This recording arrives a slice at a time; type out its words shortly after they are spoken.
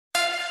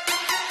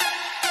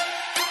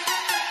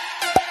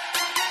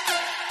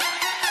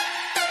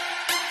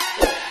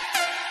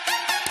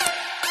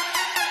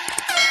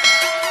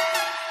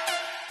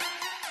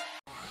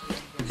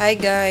Hi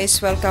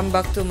guys! Welcome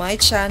back to my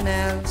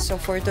channel. So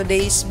for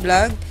today's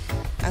vlog,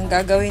 ang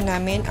gagawin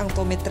namin ang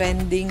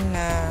tumitrending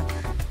na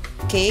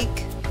cake,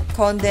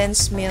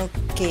 condensed milk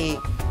cake.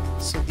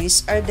 So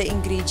these are the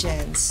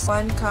ingredients.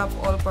 1 cup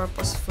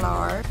all-purpose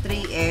flour,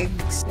 3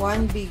 eggs,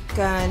 1 big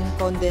can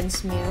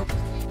condensed milk,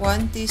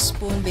 1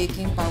 teaspoon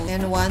baking powder,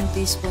 and 1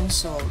 teaspoon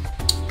salt.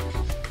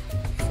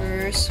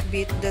 First,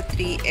 beat the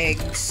 3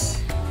 eggs.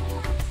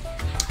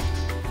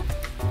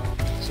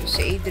 So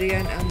si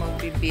Adrian ang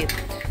magbibit.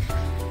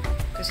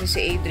 Kasi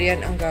si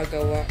Adrian ang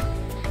gagawa.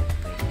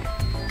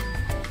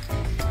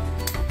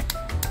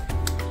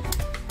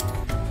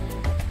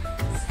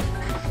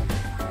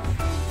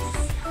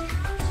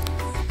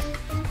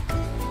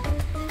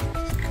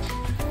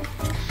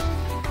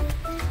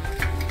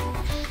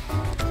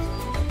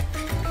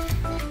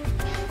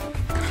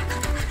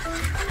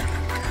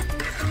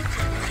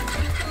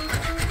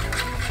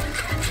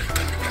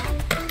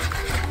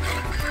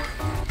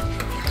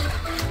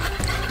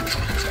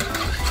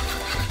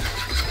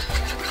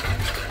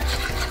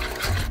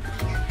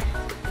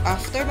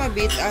 After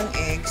mabit ang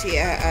eggs,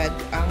 i-add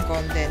ang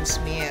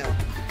condensed milk.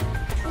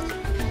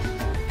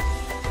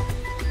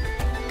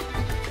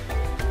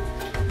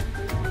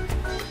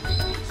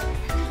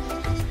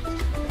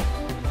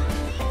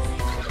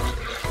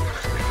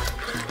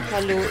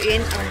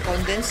 Haluin ang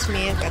condensed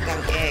milk at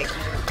ang egg.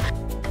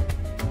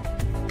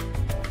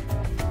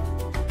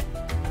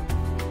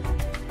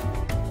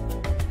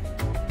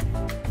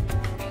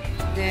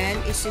 Then,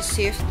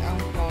 isi-sift ang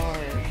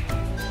flour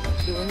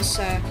doon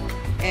sa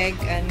egg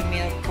and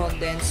milk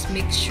condensed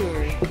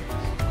mixture.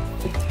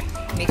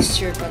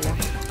 Mixture pala.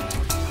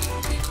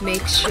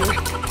 Mixture.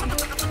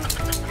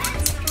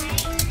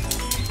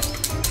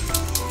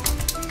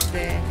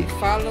 Then,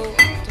 follow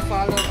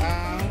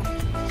ang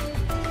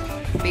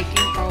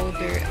baking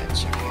powder at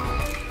saka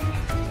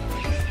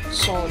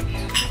salt.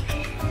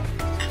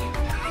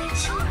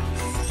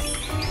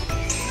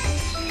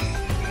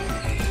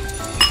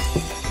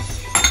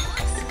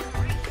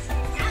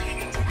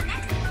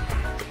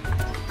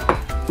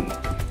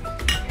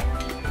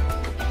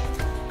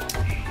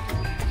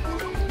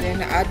 Then,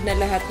 na-add na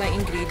lahat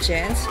ng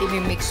ingredients.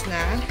 I-mix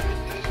na.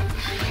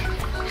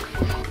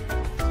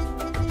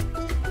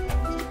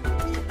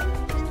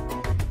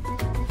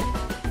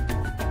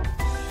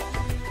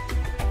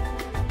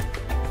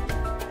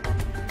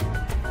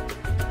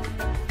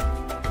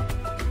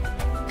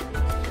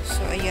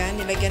 So, ayan.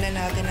 Nilagyan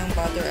na natin ng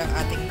butter ang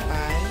ating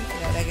pan.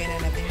 Ilalagay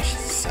na natin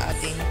sa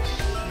ating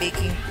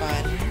baking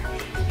pan.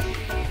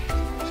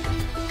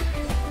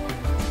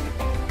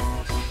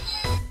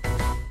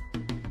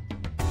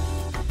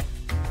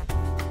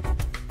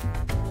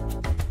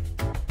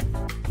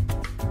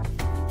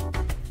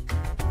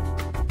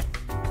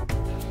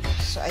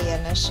 So,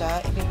 ayan na siya.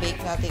 I-bake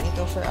natin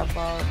ito for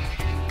about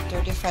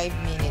 35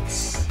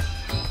 minutes.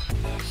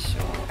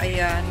 So,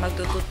 ayan.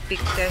 Magtututpick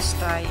test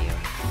tayo.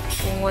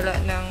 Kung wala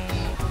ng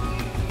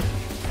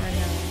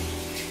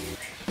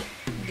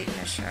hindi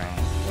na siya.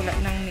 Wala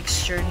ng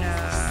mixture na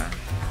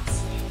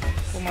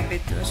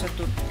kumabit doon sa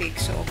toothpick.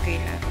 So, okay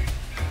na.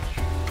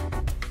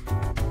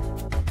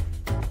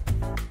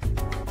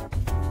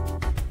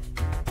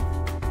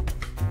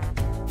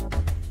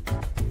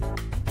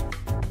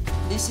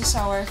 This is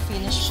our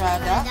finished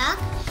product,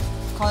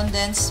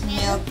 condensed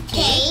milk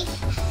cake.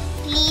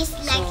 Please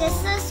like and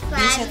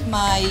subscribe. Visit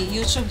my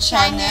YouTube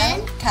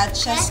channel,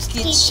 Katya's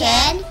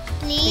Kitchen.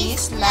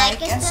 Please like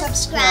and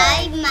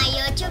subscribe my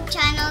YouTube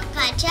channel,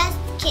 Katya's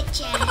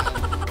Kitchen.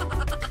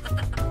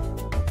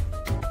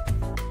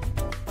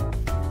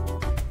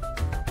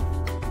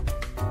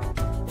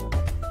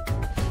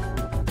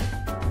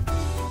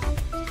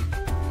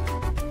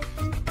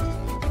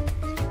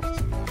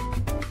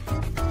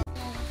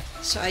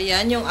 So,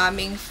 ayan yung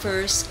aming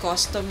first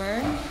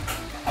customer.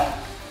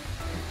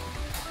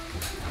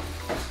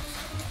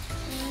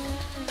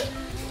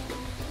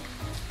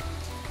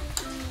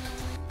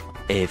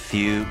 A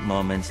few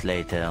moments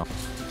later.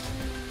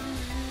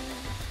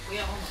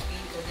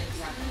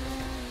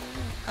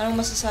 Anong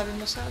masasabi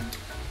mo, Sab?